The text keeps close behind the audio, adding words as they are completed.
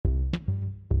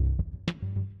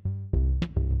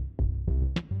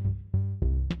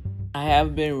I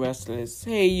have been restless.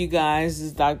 Hey, you guys,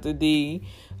 it's Dr. D.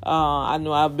 I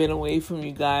know I've been away from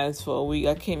you guys for a week.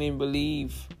 I can't even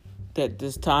believe that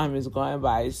this time is going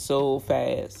by so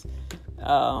fast.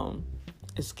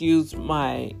 Excuse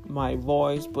my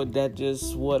voice, but that's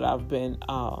just what I've been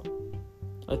a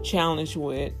challenge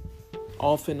with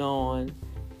off and on.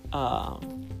 I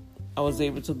was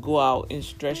able to go out and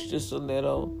stretch just a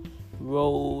little.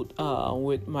 Rode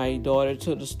with my daughter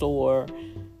to the store.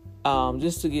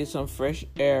 Just to get some fresh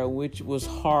air, which was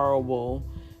horrible.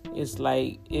 It's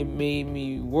like it made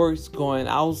me worse going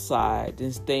outside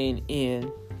than staying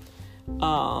in.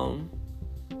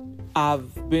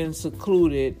 I've been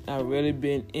secluded. I've really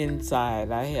been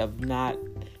inside. I have not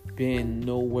been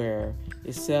nowhere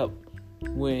except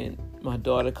when my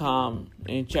daughter come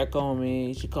and check on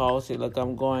me. She calls, say, "Look,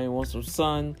 I'm going. Want some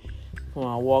sun? When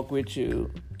I walk with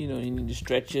you, you need to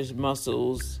stretch your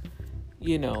muscles."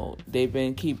 They've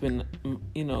been keeping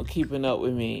up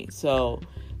with me. So,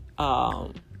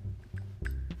 I've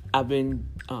been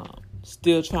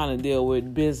still trying to deal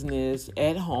with business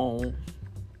at home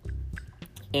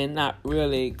and not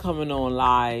really coming on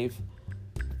live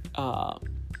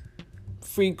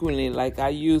frequently like I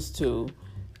used to.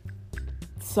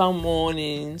 Some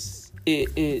mornings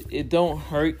it don't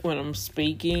hurt when I'm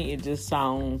speaking. It just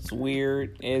sounds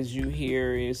weird as you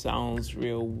hear. It sounds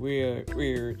real weird.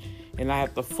 And I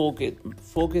have to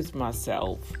focus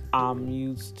myself. I'm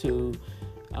used to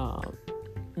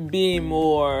being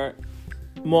more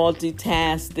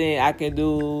multitasking. I can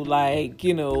do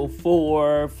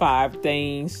 4 or 5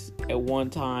 things at one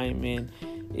time, and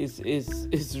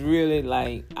it's really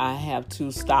like I have to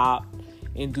stop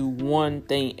and do one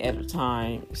thing at a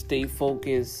time. Stay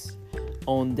focused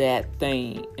on that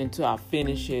thing until I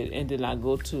finish it, and then I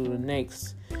go to the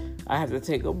next. I have to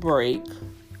take a break.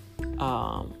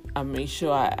 I make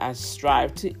sure I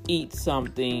strive to eat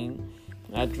something.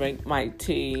 I drink my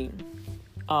tea.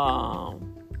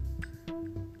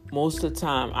 Most of the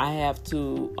time I have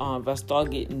to, if I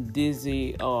start getting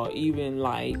dizzy, or even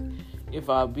if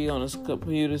I be on a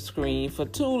computer screen for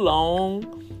too long,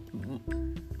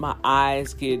 my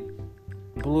eyes get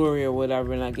blurry or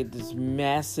whatever, and I get this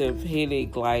massive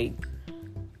headache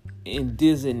and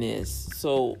dizziness.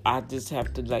 So I just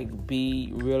have to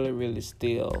be really, really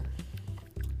still.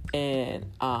 And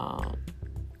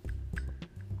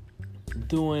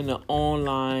doing the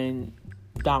online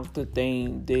doctor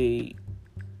thing, they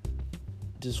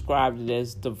described it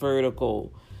as the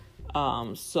vertical.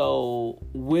 So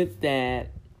with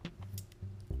that,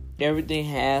 everything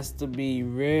has to be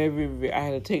very, very, I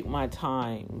had to take my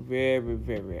time very,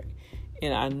 very.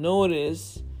 And I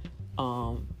noticed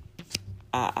I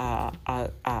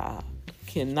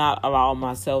cannot allow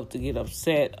myself to get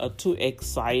upset or too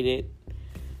excited.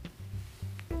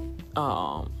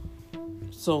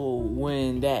 So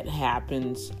when that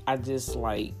happens, I just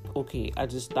I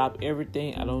just stop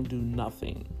everything. I don't do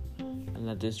nothing. And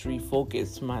I just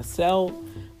refocus myself.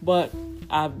 But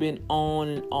I've been on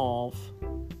and off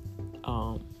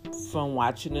from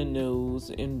watching the news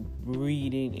and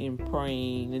reading and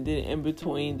praying. And then in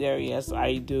between there, yes,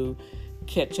 I do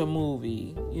catch a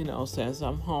movie, since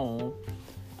I'm home.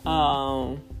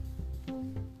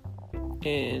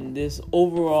 And this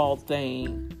overall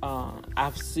thing,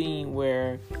 I've seen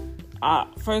where,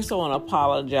 first I want to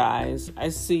apologize. I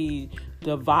see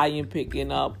the volume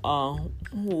picking up.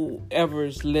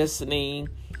 Whoever's listening,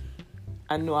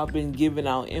 I know I've been giving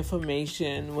out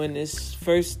information when this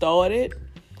first started,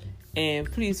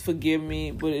 and please forgive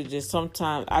me, but it just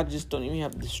sometimes I just don't even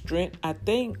have the strength. I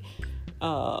think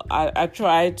I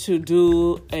tried to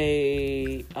do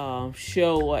a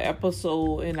show or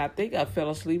episode, and I think I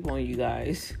fell asleep on you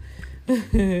guys.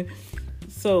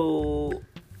 So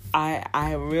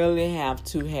I really have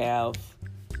to have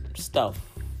stuff,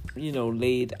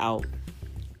 laid out.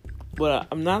 But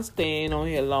I'm not staying on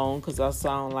here long because I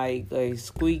sound like a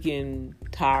squeaking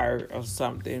tire or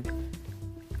something.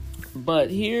 But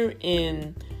here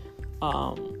in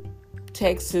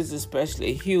Texas,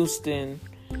 especially Houston,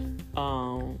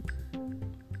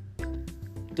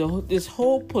 this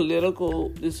whole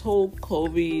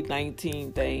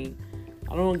COVID-19 thing,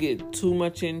 I don't want to get too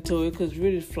much into it because it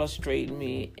really frustrates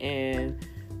me. And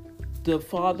the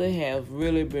Father have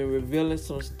really been revealing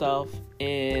some stuff,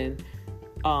 and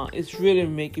it's really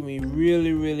making me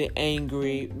really, really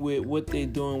angry with what they're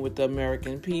doing with the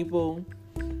American people,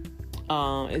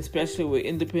 especially with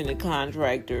independent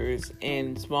contractors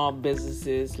and small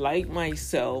businesses like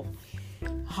myself,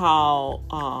 how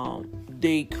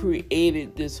they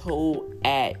created this whole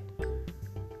act,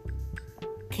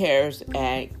 CARES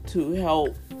Act, to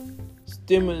help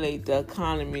stimulate the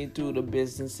economy through the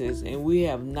businesses, and we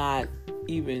wasn't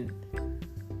even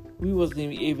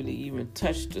able to even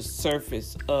touch the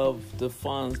surface of the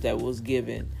funds that was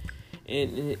given.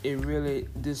 And it really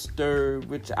disturbed,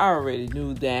 which I already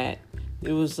knew that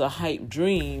it was a hype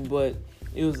dream, but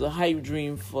it was a hype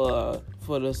dream for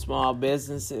the small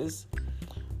businesses.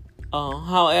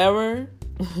 However,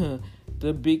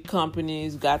 the big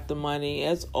companies got the money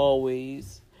as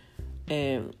always,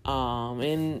 and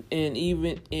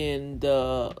even in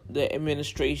the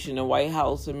administration, the White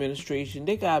House administration,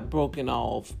 they got broken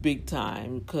off big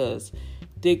time because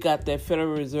they got that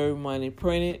Federal Reserve money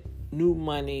printed, new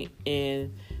money,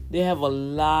 and they have a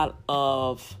lot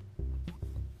of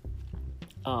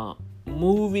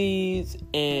movies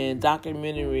and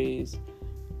documentaries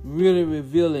really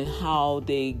revealing how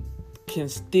they can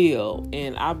steal.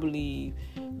 And I believe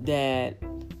that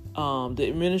the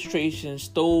administration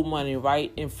stole money right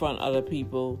in front of the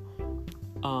people's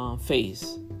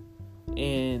face.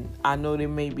 And I know they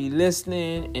may be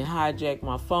listening and hijack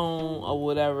my phone or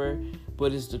whatever,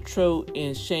 but it's the truth,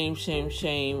 and shame, shame,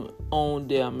 shame on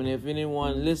them. And if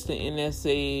anyone listening,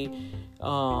 NSA,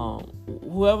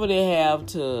 whoever they have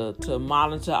to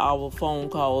monitor our phone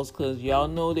calls, because y'all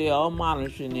know they are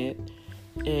monitoring it,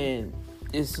 and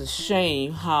it's a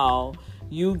shame how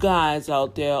you guys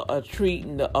out there are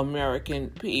treating the American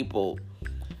people.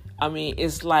 I mean,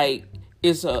 it's like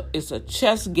it's a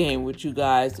chess game with you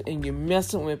guys, and you're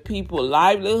messing with people's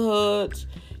livelihoods,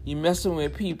 you're messing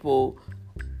with people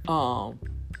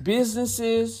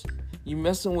businesses, you're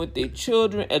messing with their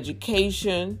children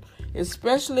education,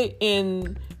 especially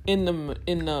in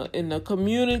the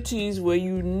communities where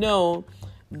you know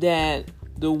that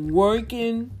the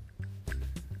working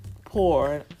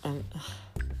poor.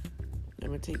 Let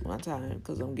me take my time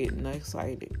because I'm getting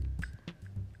excited.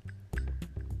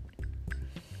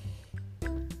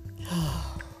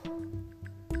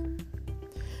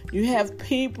 You have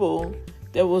people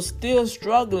that were still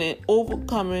struggling,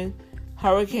 overcoming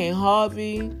Hurricane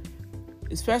Harvey,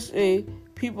 especially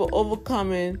people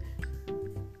overcoming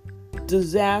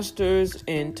disasters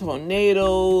and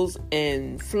tornadoes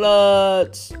and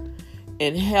floods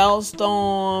and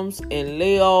hailstorms and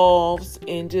layoffs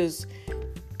and just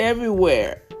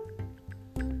everywhere.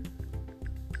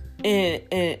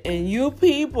 And you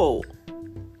people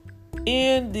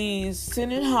in these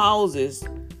Senate houses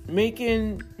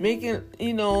making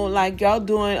like y'all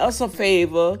doing us a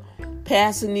favor,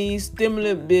 passing these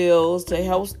stimulus bills to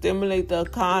help stimulate the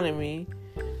economy.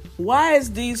 Why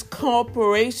is these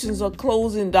corporations are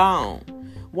closing down?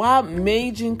 Why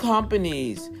major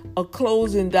companies are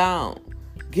closing down?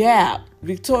 Gap,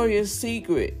 Victoria's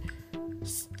Secret,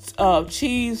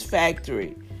 Cheese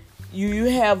Factory. You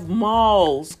have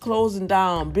malls closing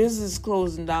down, business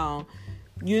closing down.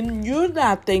 You're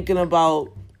not thinking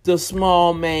about the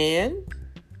small man.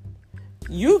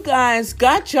 You guys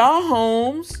got your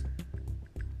homes.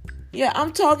 Yeah,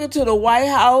 I'm talking to the White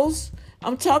House.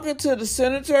 I'm talking to the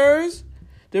senators,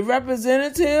 the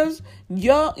representatives.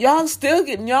 Y'all still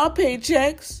getting y'all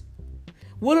paychecks.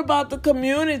 What about the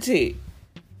community?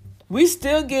 We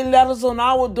still get letters on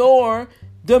our door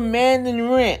demanding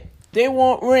rent. They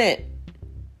want rent.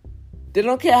 They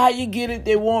don't care how you get it.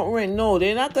 They want rent. No,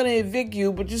 they're not going to evict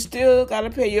you, but you still got to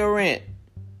pay your rent.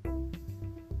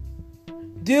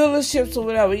 Dealerships or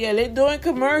whatever. Yeah, they're doing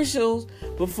commercials,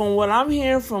 but from what I'm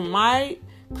hearing from my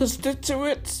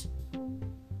constituents,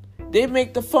 they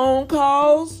make the phone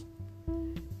calls.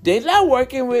 They're not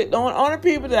working with, the only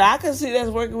people that I can see that's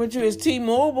working with you is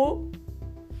T-Mobile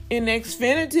and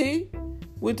Xfinity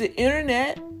with the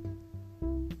internet.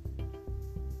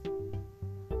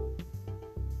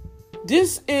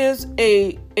 This is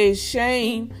a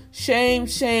shame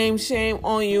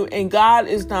on you, and God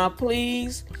is not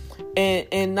pleased.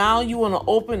 And now you want to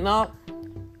open up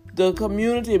the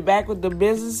community back with the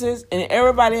businesses, and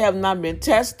everybody have not been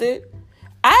tested.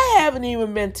 I haven't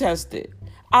even been tested.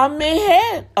 I may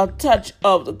have a touch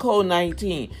of the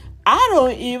COVID-19. I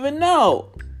don't even know.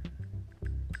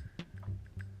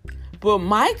 But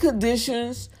my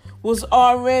conditions was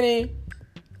already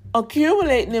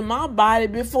accumulating in my body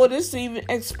before this even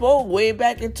exploded way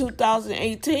back in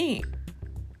 2018.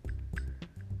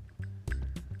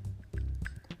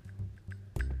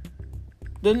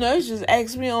 The nurses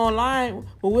asked me online,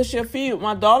 well, what's your fever?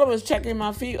 My daughter was checking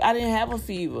my fever. I didn't have a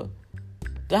fever.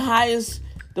 The highest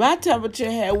my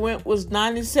temperature was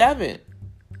 97.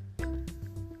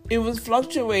 It was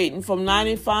fluctuating from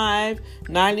 95,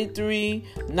 93,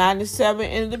 97,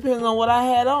 and it depends on what I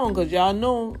had on, because y'all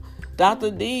know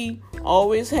Dr. D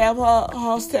always have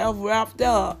her stuff wrapped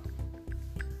up.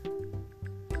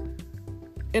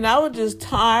 And I was just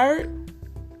tired.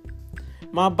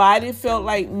 My body felt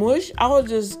like mush. I was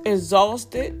just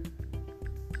exhausted.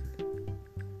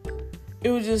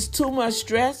 It was just too much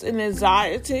stress and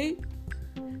anxiety,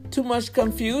 too much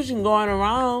confusion going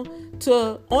around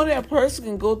to only a person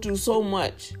can go through so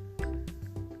much.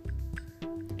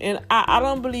 And I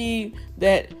don't believe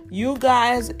that you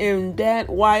guys in that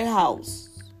White House,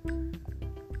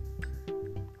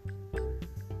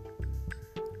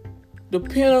 the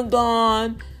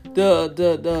Pentagon,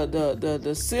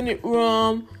 the Senate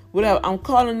room, whatever, I'm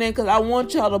calling it because I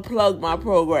want y'all to plug my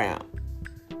program.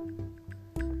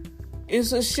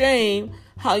 It's a shame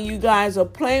how you guys are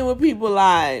playing with people's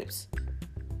lives.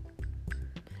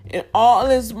 And all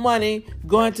this money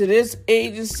going to this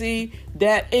agency,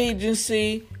 that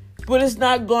agency, but it's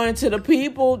not going to the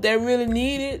people that really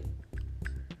need it.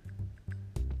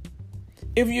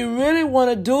 If you really want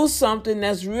to do something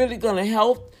that's really going to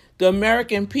help the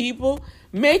American people,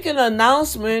 make an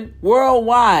announcement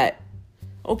worldwide.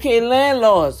 Okay,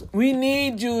 landlords, we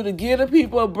need you to give the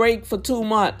people a break for 2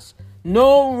 months.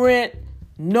 No rent,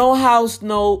 no house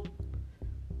note.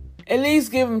 At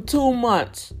least give them 2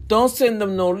 months. Don't send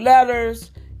them no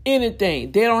letters,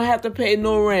 anything. They don't have to pay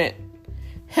no rent.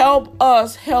 Help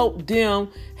us, help them,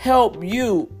 help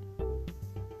you.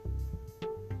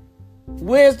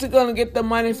 Where's they going to get the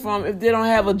money from if they don't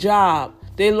have a job?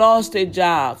 They lost their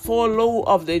job, furlough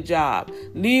of their job,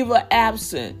 leave of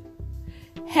absent.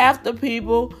 Half the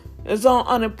people is on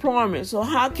unemployment. So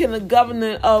how can the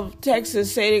governor of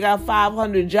Texas say they got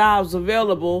 500 jobs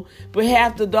available, but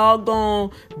half the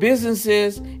doggone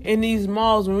businesses in these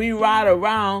malls, when we ride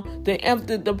around,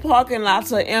 the parking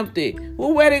lots are empty?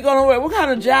 Well, where they going to work? What kind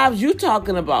of jobs you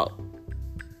talking about?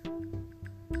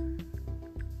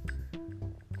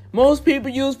 Most people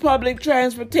use public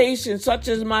transportation, such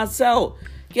as myself.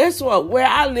 Guess what? Where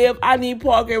I live, I need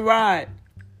park and ride.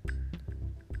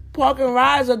 Park and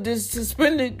rides are just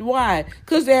suspended. Why?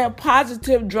 Because they have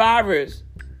positive drivers.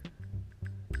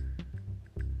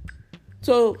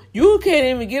 So you can't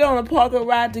even get on a park and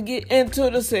ride to get into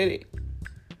the city.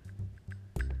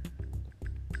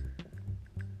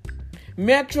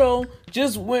 Metro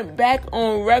just went back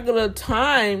on regular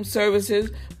time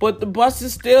services, but the bus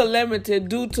is still limited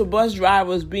due to bus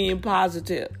drivers being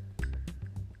positive.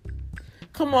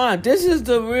 Come on, this is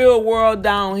the real world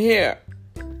down here.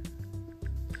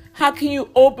 How can you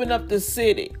open up the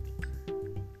city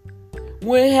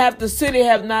when half the city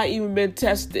have not even been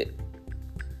tested?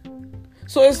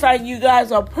 So it's like you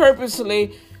guys are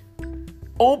purposely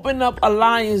open up a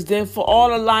lion's den for all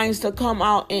the lions to come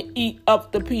out and eat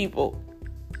up the people.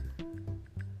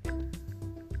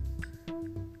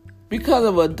 Because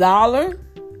of $1?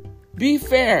 Be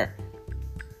fair.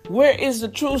 Where is the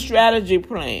true strategy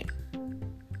plan?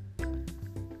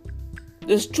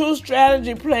 This true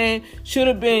strategy plan should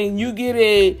have been you get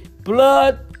a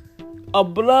blood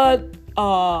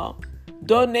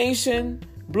donation,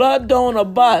 blood donor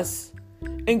bus,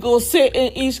 and go sit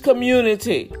in each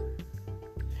community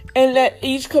and let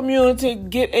each community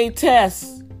get a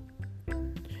test.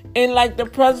 And like the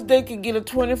president can get a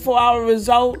 24-hour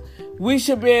result, we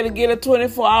should be able to get a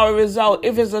 24-hour result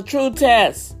if it's a true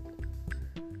test.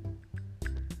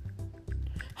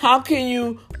 How can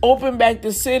you open back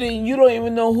the city and you don't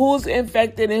even know who's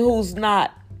infected and who's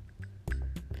not?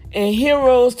 And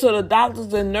heroes to the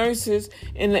doctors and nurses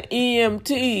and the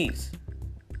EMTs.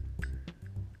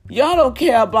 Y'all don't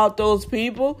care about those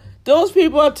people. Those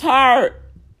people are tired.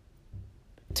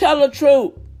 Tell the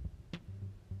truth.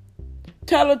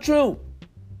 Tell the truth.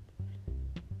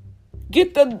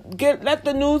 Let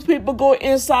the news people go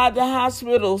inside the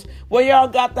hospitals where y'all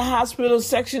got the hospital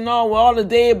section on where all the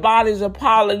dead bodies are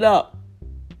piled up.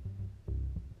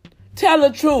 Tell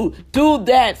the truth. Do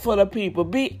that for the people.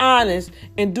 Be honest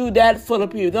and do that for the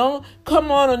people. Don't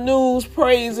come on the news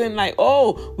praising like,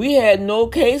 oh, we had no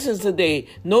cases today,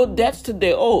 no deaths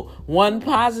today. Oh, one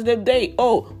positive day.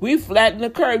 Oh, we flattened the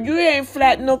curve. You ain't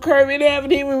flattened no curve. It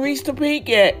haven't even reached the peak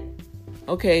yet.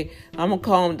 Okay, I'm going to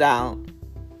calm down.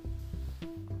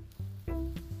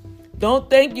 Don't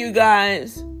think, you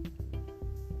guys,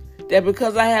 that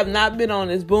because I have not been on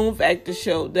this Boom Factor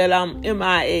show that I'm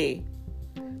MIA.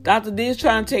 Dr. D is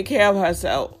trying to take care of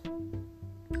herself.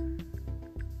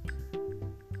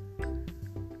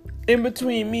 In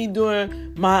between me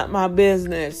doing my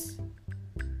business,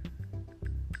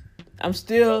 I'm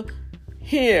still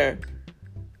here.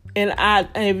 And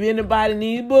if anybody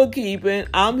needs bookkeeping,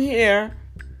 I'm here.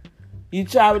 You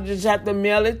try to just have to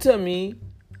mail it to me.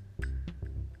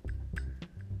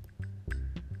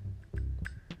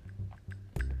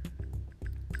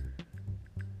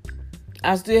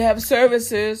 I still have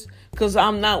services because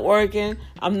I'm not working.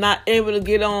 I'm not able to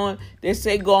get on. They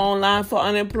say go online for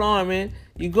unemployment.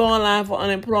 You go online for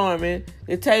unemployment.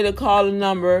 They tell you to call the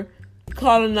number. You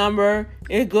call the number.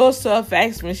 It goes to a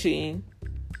fax machine.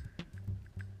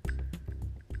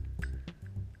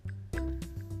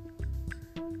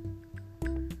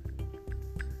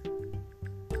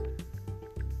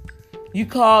 You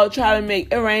call, try to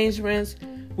make arrangements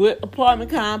with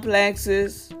apartment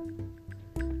complexes,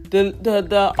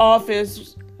 the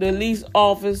office, the lease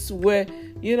office, where,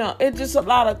 it's just a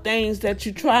lot of things that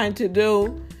you're trying to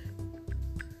do.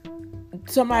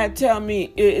 Somebody tell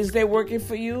me, is they working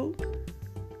for you?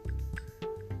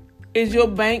 Is your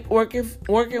bank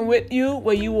working with you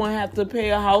where you won't have to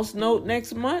pay a house note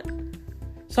next month?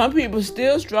 Some people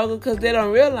still struggle because they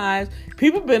don't realize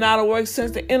people been out of work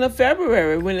since the end of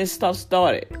February when this stuff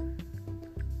started.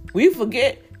 We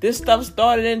forget this stuff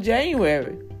started in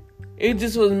January. It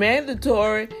just was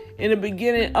mandatory in the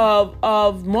beginning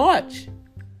of March.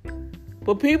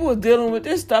 But people were dealing with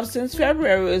this stuff since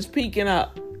February. It's peaking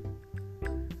up.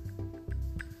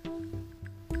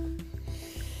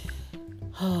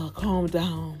 Oh, calm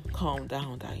down,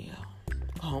 Danielle.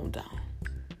 Calm down.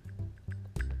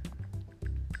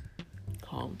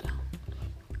 Calm down.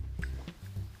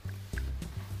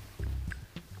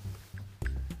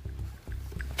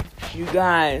 You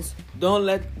guys, don't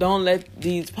let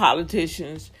these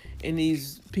politicians and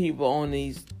these people on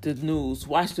the news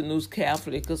watch the news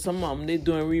carefully, because some of them, they're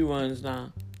doing reruns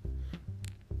now.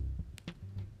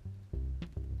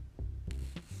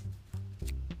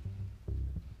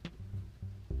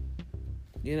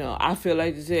 I feel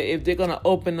like they said, if they're going to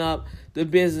open up the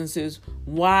businesses,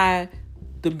 why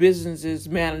the businesses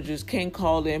managers can't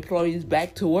call the employees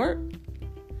back to work?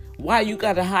 Why you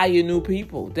got to hire new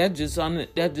people? That's just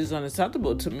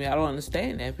unacceptable to me. I don't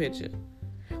understand that picture.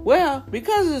 Well,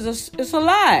 because it's a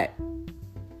lie.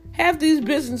 Half these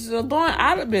businesses are going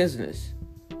out of business.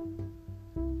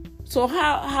 So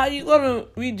how are you going to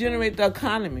regenerate the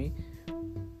economy?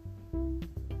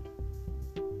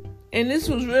 And this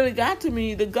was really got to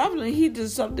me. The governor, he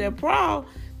just up there proud,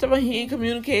 talking about he in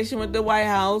communication with the White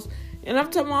House. And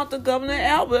I'm talking about the governor of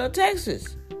Alberta,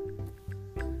 Texas.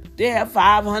 They have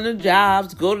 500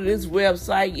 jobs. Go to this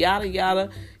website, yada, yada.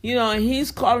 And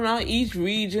he's calling out each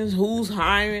region who's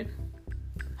hiring.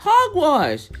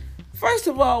 Hogwash. First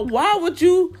of all, why would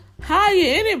you hire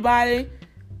anybody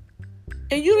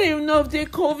and you don't even know if they're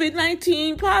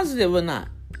COVID-19 positive or not?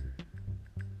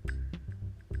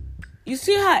 You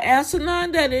see how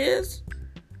asinine that is?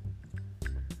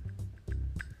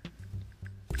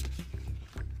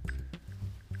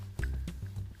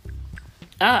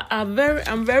 I'm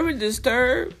very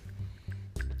disturbed,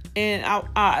 and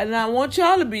I want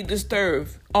y'all to be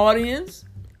disturbed, audience.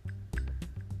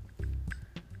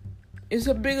 It's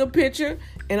a bigger picture,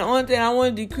 and the only thing I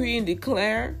want to decree and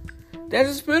declare that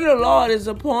the Spirit of the Lord is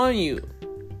upon you,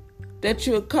 that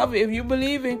you're covered. If you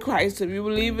believe in Christ, if you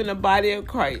believe in the body of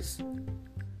Christ,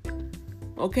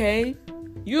 okay,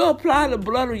 you apply the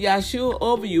blood of Yeshua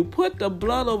over you. Put the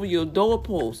blood over your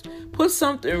doorpost. Put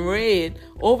something red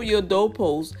over your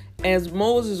doorpost, as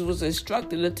Moses was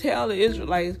instructed to tell the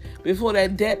Israelites before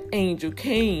that death angel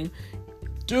came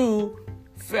through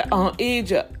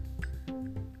Egypt.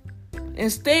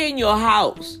 And stay in your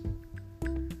house.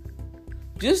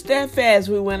 Just that fast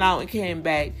we went out and came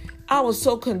back. I was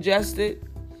so congested.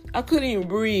 I couldn't even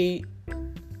breathe.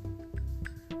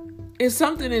 It's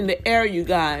something in the air, you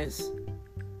guys.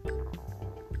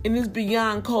 And it's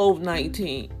beyond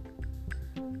COVID-19.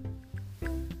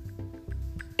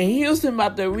 And Houston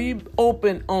about to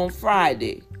reopen on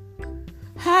Friday.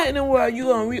 How in the world you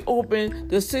going to reopen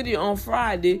the city on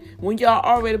Friday when y'all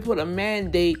already put a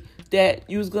mandate that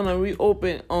you was going to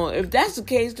reopen on? If that's the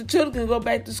case, the children can go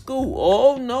back to school.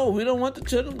 Oh, no, we don't want the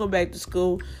children to go back to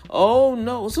school. Oh,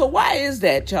 no. So why is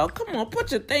that, y'all? Come on,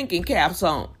 put your thinking caps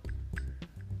on.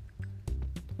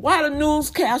 Why the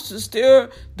newscasters still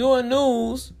doing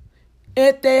news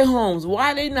at their homes?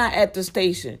 Why they not at the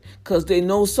station? Because they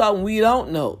know something we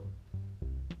don't know.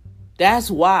 That's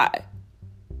why.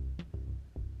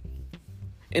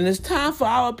 And it's time for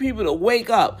our people to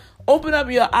wake up. Open up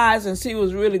your eyes and see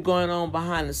what's really going on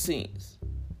behind the scenes.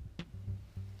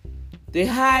 They're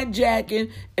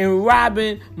hijacking and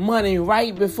robbing money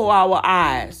right before our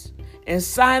eyes and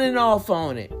signing off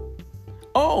on it.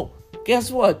 Oh,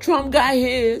 guess what? Trump got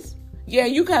his. Yeah,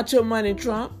 you got your money,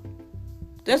 Trump.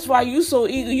 That's why you so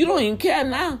eager. You don't even care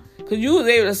now because you was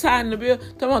able to sign the bill.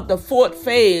 Talking about the fourth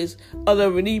phase of the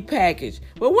relief package.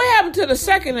 But what happened to the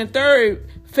second and third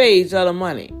phase of the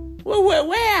money?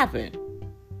 What happened?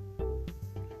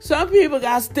 Some people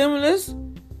got stimulus,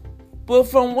 But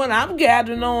from what I'm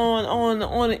gathering on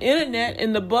the internet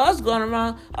and the buzz going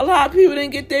around, a lot of people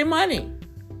didn't get their money.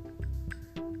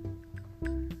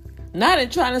 Now they're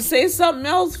trying to say something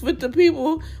else with the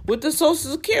people with the Social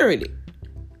Security.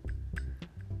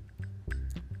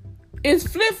 It's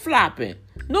flip-flopping.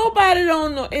 Nobody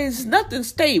don't know. It's nothing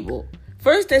stable.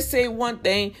 First they say one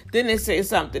thing, then they say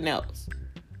something else.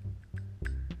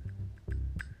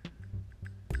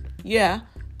 Yeah,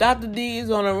 Dr. D is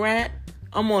on a rant.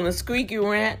 I'm on a squeaky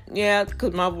rant. Yeah,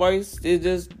 because my voice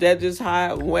is that's just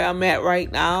where I'm at right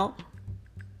now.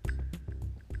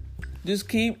 Just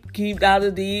keep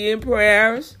Dr. D in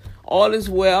prayers. All is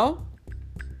well.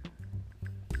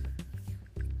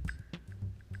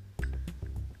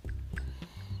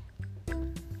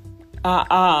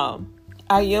 I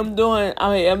am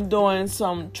doing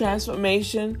some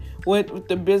transformation with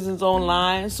the business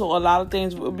online. So a lot of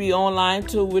things will be online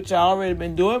too, which I already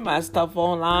been doing my stuff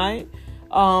online.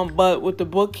 But with the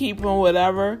bookkeeping,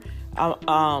 whatever,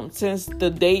 since the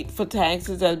date for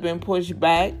taxes has been pushed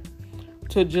back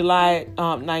to July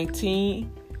 19,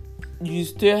 you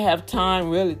still have time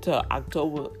really to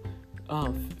October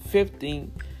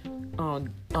 15.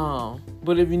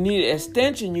 But if you need an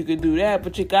extension, you could do that.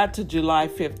 But you got to July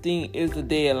 15 is the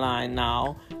deadline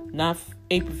now, not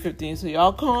April 15. So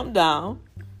y'all calm down.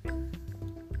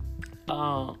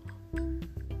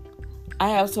 I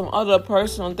have some other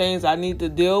personal things I need to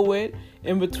deal with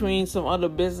in between some other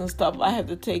business stuff I have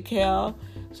to take care of.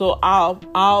 So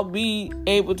I'll be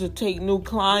able to take new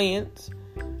clients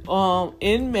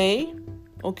in May.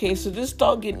 Okay, so just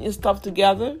start getting your stuff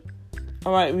together.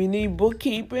 All right, we need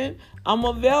bookkeeping. I'm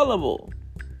available.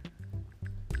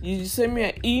 You send me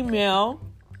an email.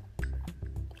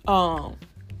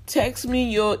 Text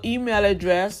me your email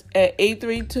address at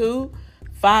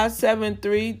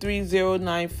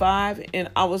 832-573-3095, and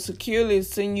I will securely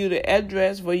send you the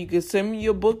address where you can send me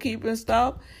your bookkeeping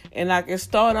stuff, and I can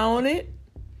start on it.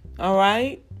 All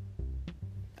right?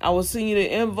 I will send you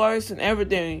the invoice and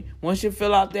everything once you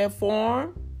fill out that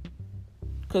form,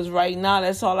 because right now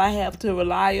that's all I have to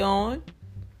rely on.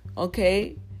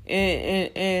 Okay?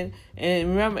 And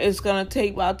remember, it's going to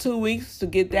take about 2 weeks to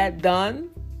get that done.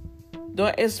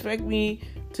 Don't expect me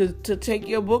to take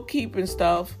your bookkeeping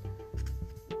stuff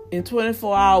in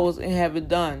 24 hours and have it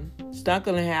done. It's not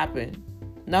going to happen.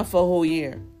 Not for a whole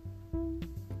year.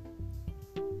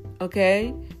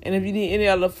 Okay? And if you need any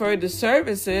other further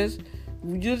services,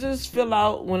 you just fill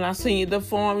out when I send you the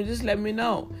form. You just let me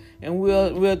know. And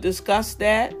we'll discuss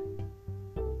that.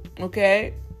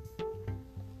 Okay?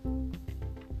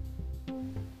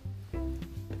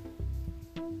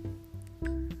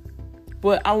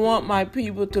 But I want my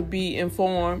people to be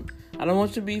informed. I don't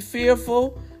want you to be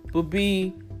fearful, but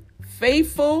be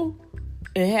faithful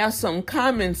and have some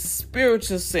common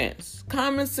spiritual sense.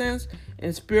 Common sense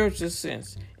and spiritual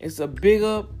sense. It's a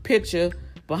bigger picture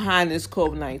behind this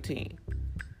COVID-19.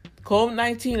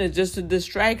 COVID-19 is just a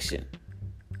distraction.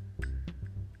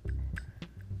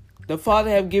 The Father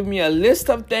have given me a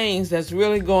list of things that's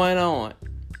really going on.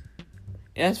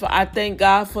 And that's why I thank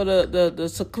God for the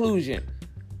seclusion.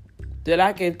 That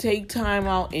I can take time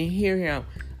out and hear Him.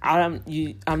 I'm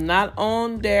not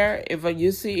on there. If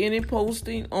you see any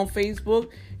posting on Facebook,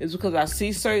 it's because I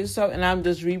see certain stuff and I'm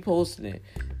just reposting it.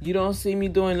 You don't see me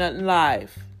doing nothing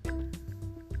live.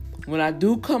 When I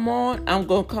do come on, I'm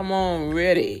going to come on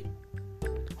ready.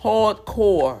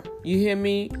 Hardcore. You hear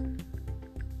me?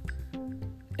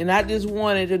 And I just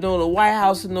wanted to know the White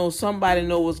House to know somebody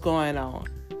know what's going on.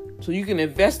 So you can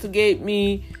investigate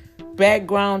me,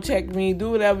 background check me,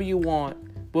 do whatever you want.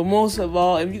 But most of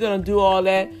all, if you're going to do all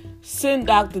that, send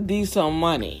Dr. D some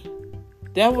money.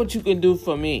 That's what you can do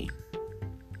for me.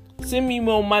 Send me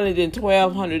more money than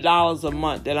 $1,200 a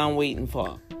month that I'm waiting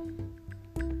for.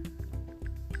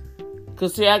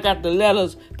 Because see, I got the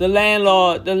letters, the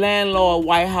landlord,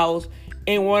 White House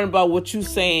ain't worrying about what you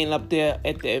saying up there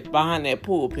behind that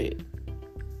pulpit.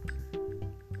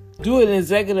 Do an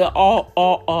executive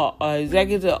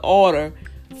order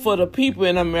for the people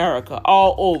in America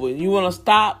all over. You want to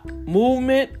stop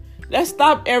movement? Let's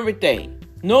stop everything.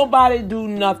 Nobody do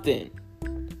nothing.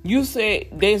 They say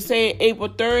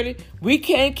April 30. We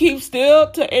can't keep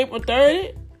still to April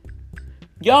 30.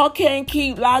 Y'all can't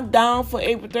keep locked down for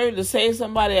April 30 to save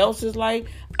somebody else's life.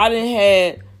 I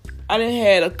didn't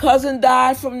had a cousin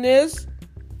die from this.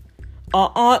 An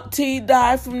auntie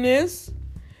died from this.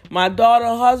 My daughter,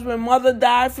 husband, mother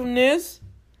died from this.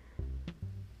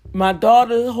 My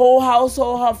daughter's whole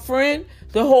household, her friend,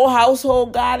 the whole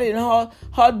household got it, and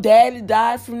her daddy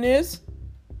died from this.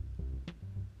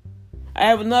 I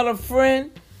have another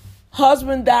friend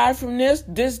husband died from this.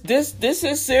 This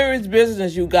is serious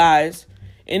business, you guys.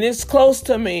 And it's close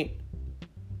to me.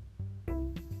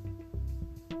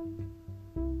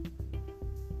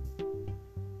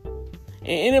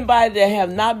 And anybody that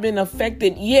have not been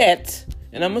affected yet,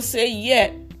 and I'm going to say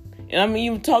yet, and I'm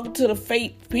even talking to the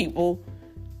faith people,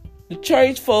 the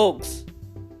church folks,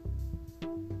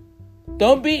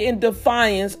 don't be in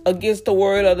defiance against the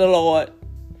word of the Lord.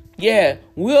 Yeah,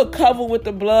 we're covered with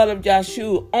the blood of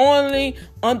Yeshua only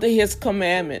under his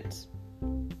commandments.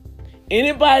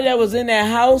 Anybody that was in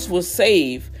that house was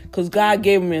saved because God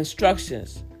gave them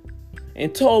instructions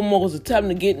and told Moses, tell them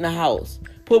to get in the house.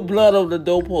 Put blood over the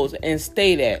doorpost and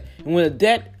stay there. And when the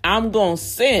debt, I'm going to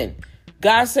send.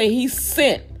 God say he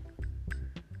sent.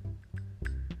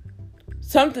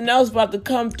 Something else about to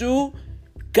come through.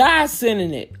 God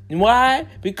sending it. Why?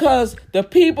 Because the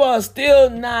people are still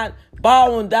not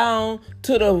bowing down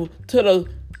to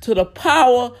the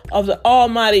power of the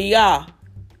Almighty Yah.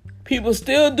 People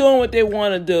still doing what they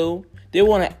want to do. They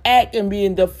want to act and be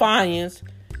in defiance.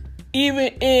 Even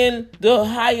in the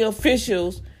higher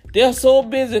officials, they're so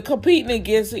busy competing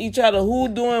against each other. Who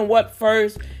doing what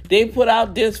first? They put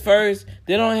out this first.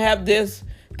 They don't have this.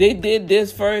 They did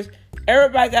this first.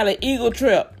 Everybody got an ego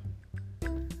trip.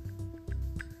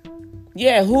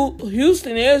 Yeah,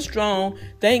 Houston is strong.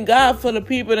 Thank God for the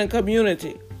people in the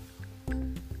community.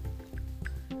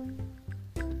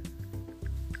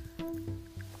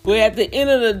 But at the end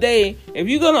of the day, if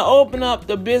you're going to open up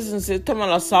the businesses, talking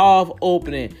about a soft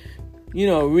opening,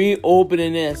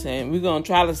 reopening this, and we're going to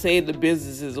try to save the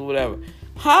businesses or whatever.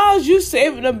 How's you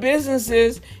saving the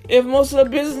businesses if most of the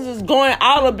businesses is going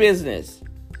out of business?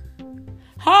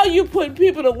 How you putting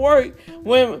people to work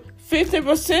when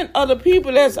 50% of the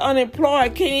people that's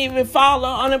unemployed can't even file the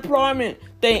unemployment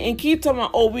thing and keep talking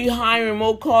about, we hiring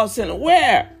more call center.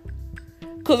 Where?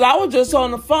 Because I was just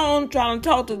on the phone trying to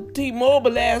talk to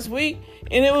T-Mobile last week,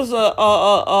 and it was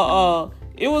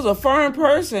a foreign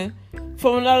person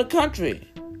from another country.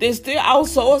 They still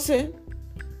outsourcing.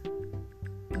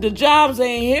 The jobs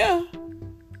ain't here.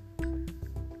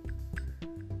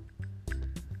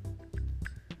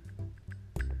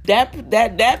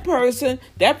 That person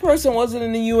wasn't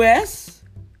in the U.S.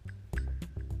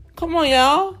 Come on,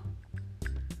 y'all.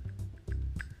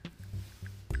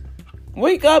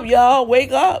 Wake up, y'all.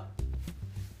 Wake up.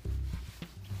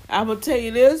 I'm going to tell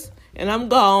you this, and I'm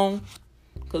gone.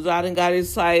 Because I done got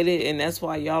excited, and that's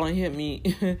why y'all don't hear me.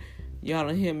 Y'all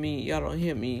don't hear me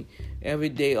every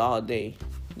day, all day.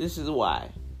 This is why.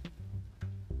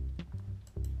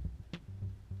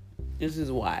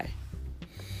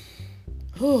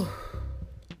 Whew.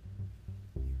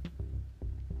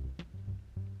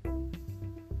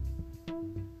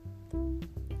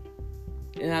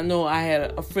 And I know I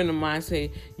had a friend of mine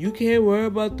say, you can't worry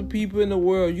about the people in the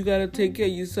world. You got to take care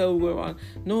of yourself.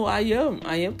 No, I am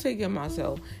taking care of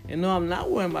myself. And no, I'm not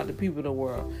worrying about the people in the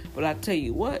world. But I tell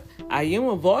you what, I am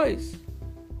a voice.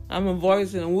 I'm a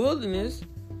voice in the wilderness.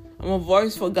 I'm a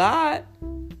voice for God.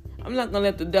 I'm not going to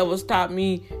let the devil stop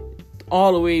me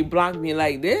all the way, block me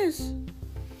like this.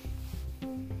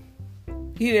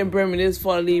 He didn't bring me this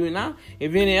far to leave me now.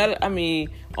 If any other,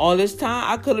 all this time,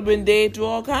 I could have been dead through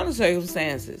all kinds of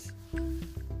circumstances.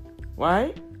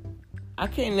 Right? I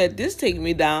can't let this take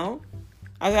me down.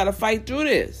 I got to fight through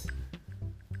this.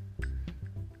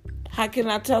 How can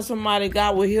I tell somebody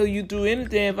God will heal you through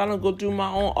anything if I don't go through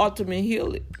my own ultimate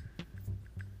healing?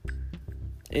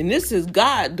 And this is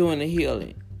God doing the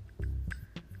healing.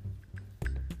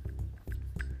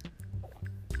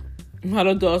 My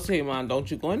little daughter say, Mom, don't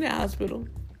you go in the hospital.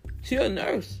 She's a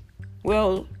nurse.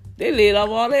 Well, they laid off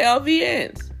all the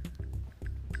LVNs.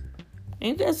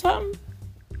 Ain't that something?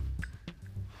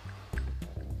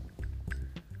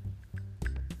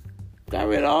 Got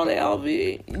rid of all the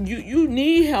LVNs. You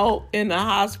need help in the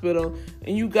hospital,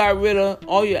 and you got rid of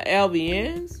all your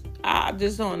LVNs? I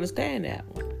just don't understand that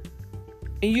one.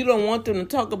 And you don't want them to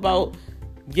talk about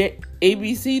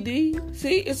ABCD?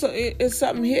 See, it's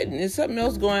something hidden. It's something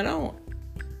else going on.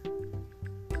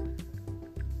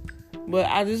 But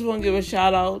I just want to give a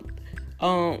shout out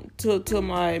to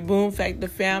my Boom Factor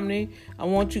family. I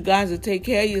want you guys to take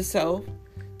care of yourself.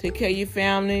 Take care of your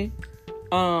family.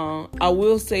 I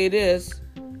will say this.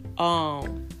 I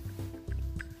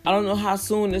don't know how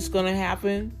soon it's going to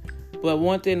happen. But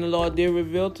one thing the Lord did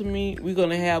reveal to me, we're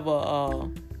going to have a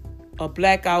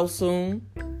blackout soon.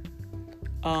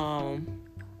 I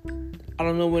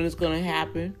don't know when it's going to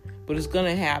happen, but it's going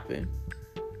to happen.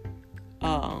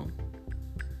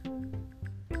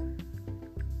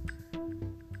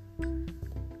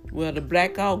 Well, the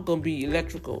blackout going to be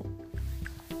electrical.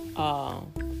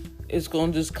 It's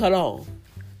going to just cut off.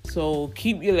 So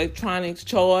keep your electronics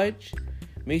charged.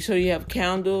 Make sure you have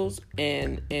candles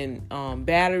and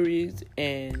batteries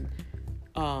and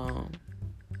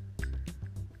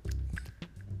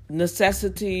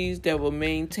necessities that will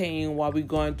maintain while we're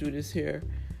going through this here.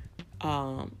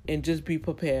 And just be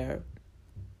prepared.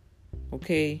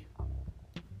 Okay?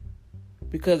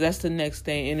 Because that's the next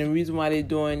thing. And the reason why they're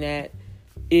doing that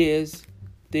is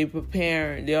they're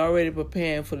already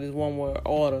preparing for this one world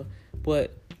order,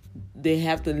 but they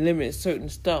have to limit certain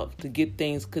stuff to get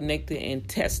things connected and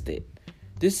tested.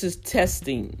 This is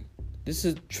testing. This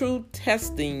is true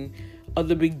testing of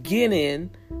the beginning.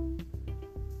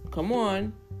 Come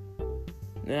on.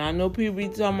 Now I know people be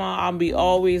talking about I'll be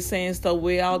always saying stuff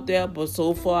way out there, but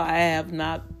so far I have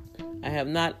not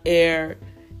erred,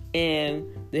 and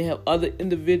they have other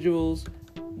individuals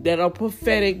that are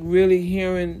prophetic, really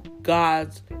hearing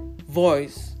God's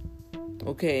voice.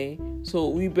 Okay, so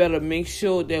we better make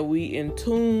sure that we in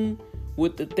tune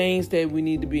with the things that we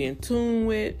need to be in tune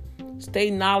with.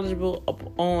 Stay knowledgeable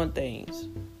on things.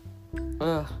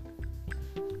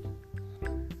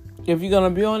 If you're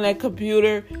gonna be on that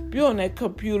computer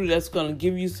that's gonna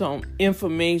give you some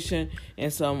information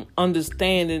and some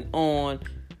understanding on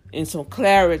and some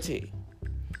clarity.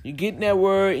 You get in that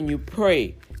word and you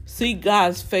pray. Seek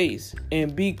God's face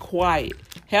and be quiet.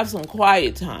 Have some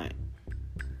quiet time.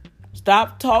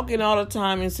 Stop talking all the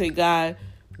time and say, God,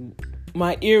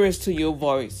 my ear is to your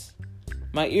voice.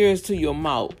 My ear is to your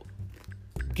mouth.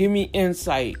 Give me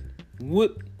insight.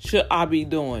 What should I be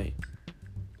doing?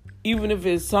 Even if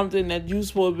it's something that you're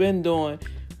supposed to be doing,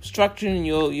 structuring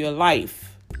your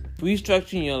life.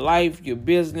 Restructuring your life, your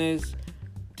business.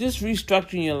 Just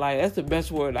restructuring your life. That's the best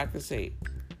word I could say.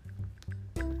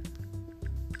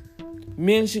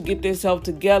 Men should get themselves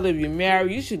together. If you're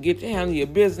married, you should get to handle your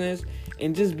business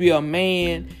and just be a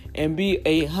man and be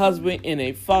a husband and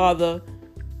a father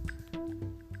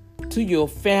to your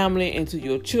family and to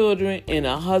your children, and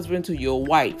a husband to your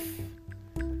wife.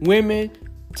 Women,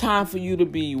 time for you to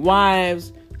be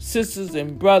wives, sisters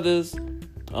and brothers,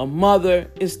 a mother.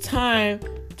 It's time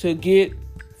to get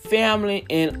family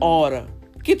in order.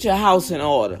 Get your house in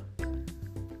order.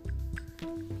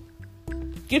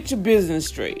 Get your business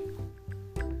straight.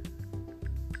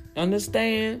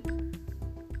 Understand?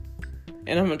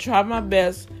 And I'm going to try my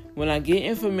best when I get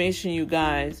information, you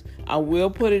guys. I will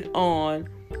put it on.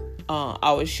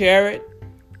 I will share it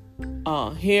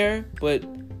here. But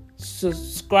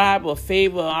subscribe or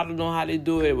favor, I don't know how they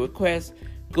do it, request.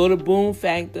 Go to Boom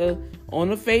Factor on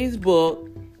the Facebook.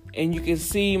 And you can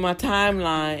see my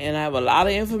timeline. And I have a lot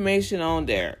of information on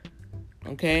there.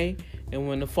 Okay? And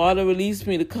when the Father released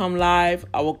me to come live,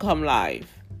 I will come live.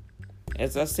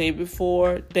 As I said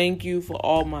before, thank you for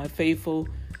all my faithful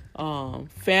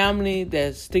family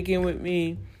that's sticking with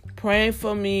me, praying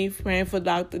for me, praying for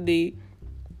Dr. D.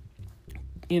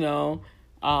 You know,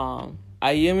 I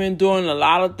am enduring a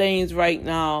lot of things right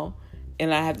now,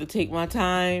 and I have to take my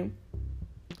time.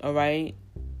 All right,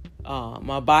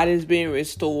 my body is being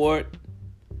restored,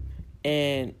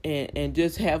 and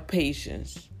just have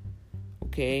patience.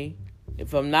 Okay,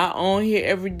 if I'm not on here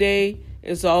every day,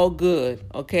 it's all good.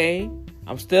 Okay,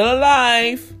 I'm still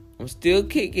alive. I'm still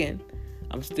kicking.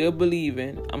 I'm still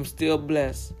believing. I'm still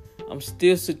blessed. I'm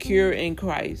still secure in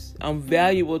Christ. I'm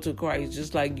valuable to Christ,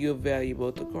 just like you're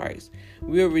valuable to Christ.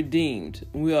 We are redeemed.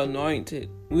 We are anointed.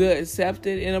 We are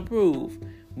accepted and approved.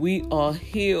 We are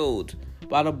healed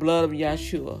by the blood of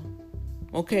Yeshua.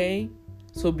 Okay?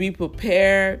 So be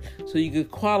prepared so you can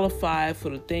qualify for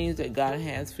the things that God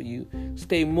has for you.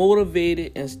 Stay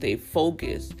motivated and stay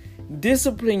focused.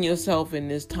 Discipline yourself in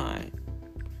this time.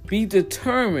 Be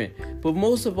determined, but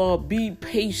most of all, be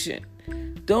patient.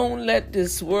 Don't let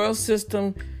this world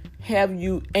system have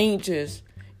you anxious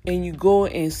and you go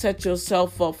and set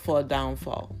yourself up for a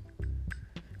downfall.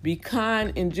 Be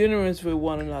kind and generous with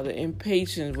one another and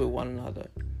patient with one another.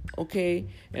 Okay?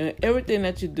 And everything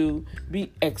that you do,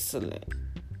 be excellent.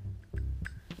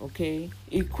 Okay?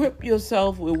 Equip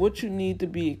yourself with what you need to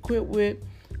be equipped with.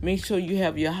 Make sure you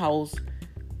have your house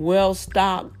well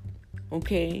stocked.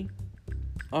 Okay?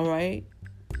 All right?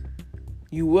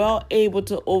 You well able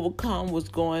to overcome what's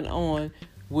going on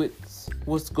with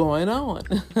what's going on.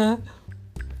 And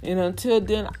until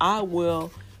then, I will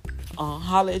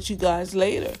holler at you guys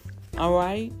later. All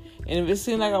right? And if it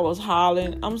seemed like I was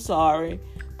hollering, I'm sorry.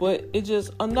 But it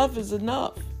just, enough is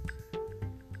enough.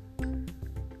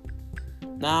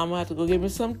 Now I'm going to have to go get me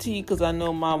some tea because I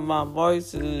know my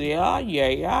voice is, yeah.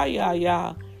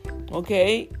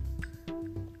 Okay?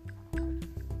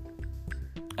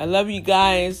 I love you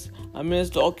guys. I'm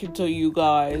Minister talking to you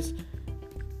guys.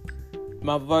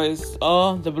 My voice,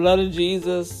 the blood of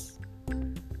Jesus.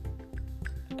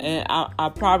 And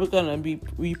I'm probably gonna be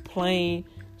replaying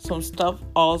some stuff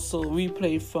also,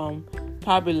 replay from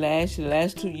probably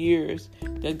last 2 years,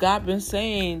 that God been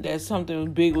saying that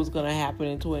something big was gonna happen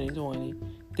in 2020.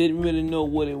 Didn't really know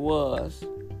what it was,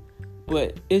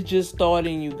 but it's just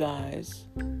starting, you guys.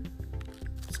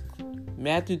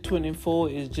 Matthew 24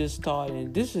 is just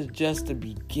starting. This is just the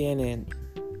beginning.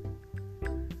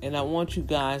 And I want you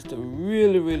guys to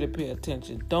really, really pay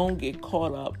attention. Don't get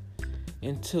caught up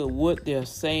into what they're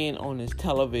saying on this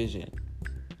television.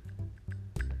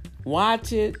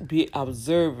 Watch it, be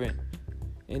observant,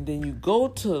 and then you go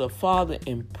to the Father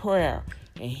in prayer,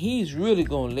 and He's really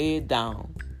going to lay it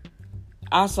down.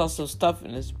 I saw some stuff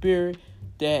in the spirit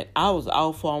that I was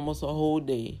out for almost a whole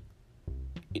day.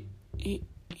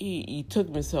 He took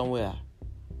me somewhere.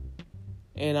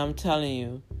 And I'm telling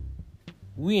you,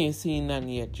 we ain't seen nothing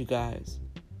yet, you guys.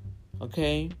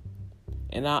 Okay?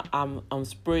 And I'm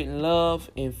spreading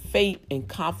love and faith and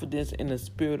confidence in the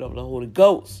spirit of the Holy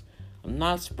Ghost. I'm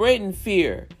not spreading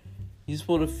fear. You're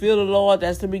supposed to fear the Lord.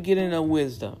 That's the beginning of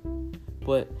wisdom.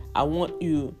 But I want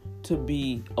you to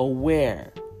be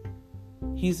aware.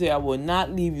 He said, I will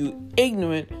not leave you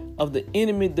ignorant of the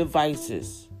enemy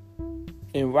devices.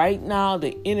 And right now,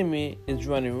 the enemy is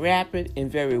running rapid and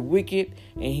very wicked,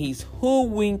 and he's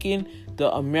hoodwinking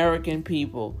the American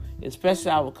people,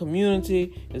 especially our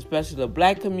community, especially the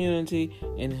black community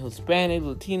and the Hispanic,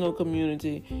 Latino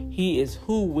community. He is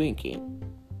hoodwinking.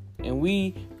 And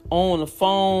we on the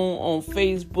phone, on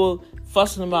Facebook,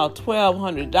 fussing about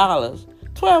 $1,200.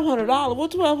 $1,200?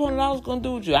 What $1,200 gonna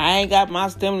do with you? I ain't got my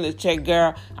stimulus check,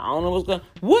 girl. I don't know what's gonna.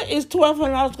 What is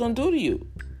 $1,200 gonna do to you?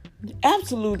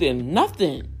 Absolutely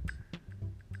nothing.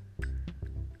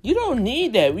 You don't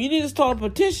need that. You need to start a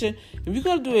petition. If you're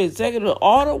gonna do an executive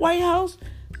order, White House,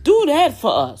 do that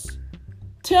for us.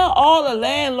 Tell all the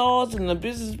landlords and the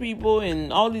business people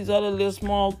and all these other little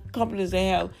small companies that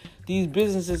have these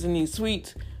businesses in these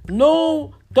suites.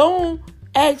 No, don't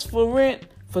ask for rent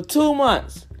for 2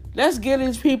 months. Let's give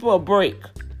these people a break.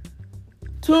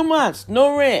 2 months,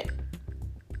 no rent.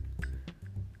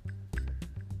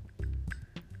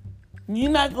 You're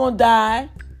not going to die.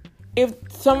 If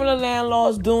some of the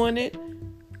landlords doing it,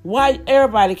 why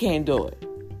everybody can't do it?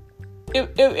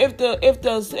 If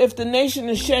the nation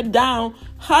is shut down,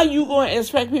 how you going to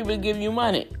expect people to give you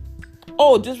money?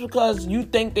 Oh, just because you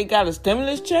think they got a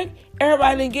stimulus check?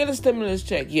 Everybody didn't get a stimulus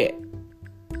check yet.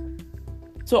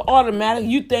 So automatically,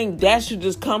 you think that should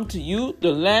just come to you,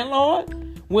 the landlord,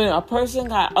 when a person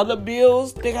got other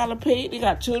bills they got to pay, they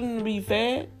got children to be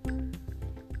fed?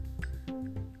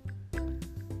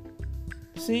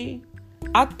 See,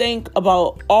 I think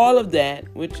about all of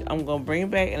that, which I'm going to bring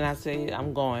it back, and I say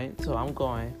I'm going, so I'm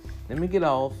going. Let me get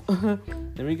off. Let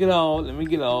me get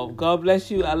off. God bless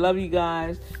you. I love you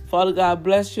guys. Father God,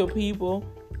 bless your people.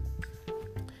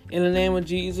 In the name of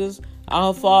Jesus,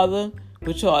 our Father,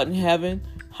 which art in heaven,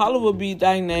 hallowed be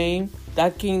thy name.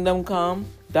 Thy kingdom come,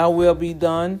 thy will be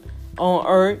done on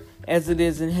earth as it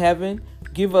is in heaven.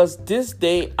 Give us this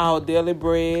day our daily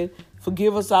bread.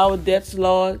 Forgive us our debts,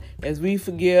 Lord, as we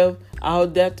forgive our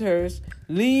debtors.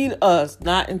 Lead us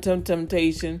not into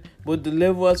temptation, but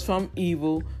deliver us from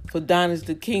evil. For thine is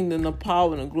the kingdom, the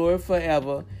power, and the glory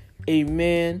forever.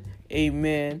 Amen,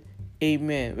 amen,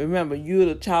 amen. Remember, you're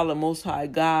the child of the Most High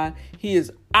God. He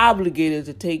is obligated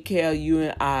to take care of you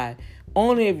and I.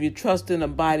 Only if you trust in the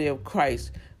body of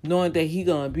Christ, knowing that He's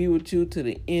going to be with you to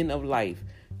the end of life.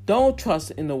 Don't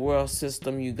trust in the world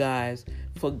system, you guys.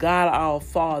 For God our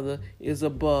Father is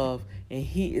above, and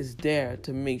He is there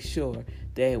to make sure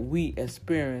that we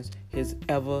experience His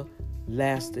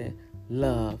everlasting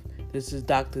love. This is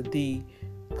Dr. D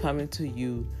coming to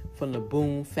you from the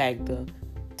Boom Factor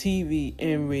TV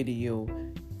and radio,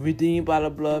 Redeemed by the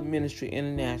Blood Ministry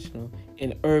International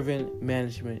and Urban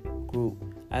Management Group.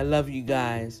 I love you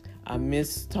guys. I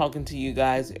miss talking to you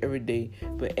guys every day.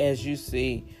 But as you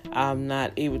see, I'm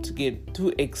not able to get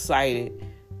too excited,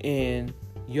 and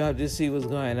you have to see what's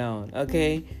going on,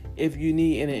 okay? If you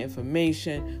need any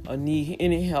information or need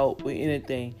any help with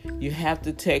anything, you have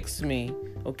to text me,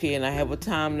 okay? And I have a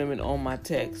time limit on my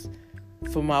text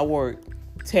for my work.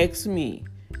 Text me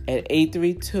at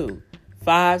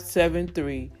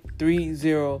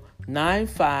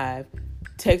 832-573-3095.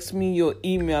 Text me your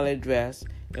email address,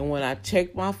 and when I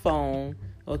check my phone,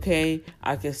 okay,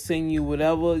 I can send you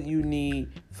whatever you need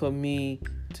for me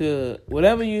to,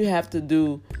 whatever you have to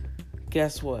do.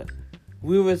 Guess what?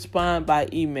 We respond by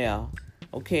email,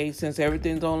 okay? Since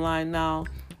everything's online now,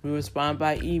 we respond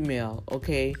by email,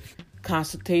 okay?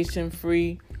 Consultation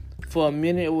free for a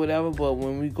minute or whatever, but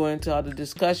when we go into other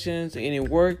discussions, any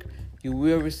work, you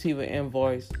will receive an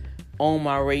invoice on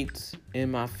my rates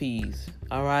and my fees.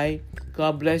 All right?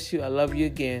 God bless you. I love you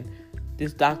again.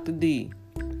 This Dr. D.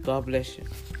 God bless you.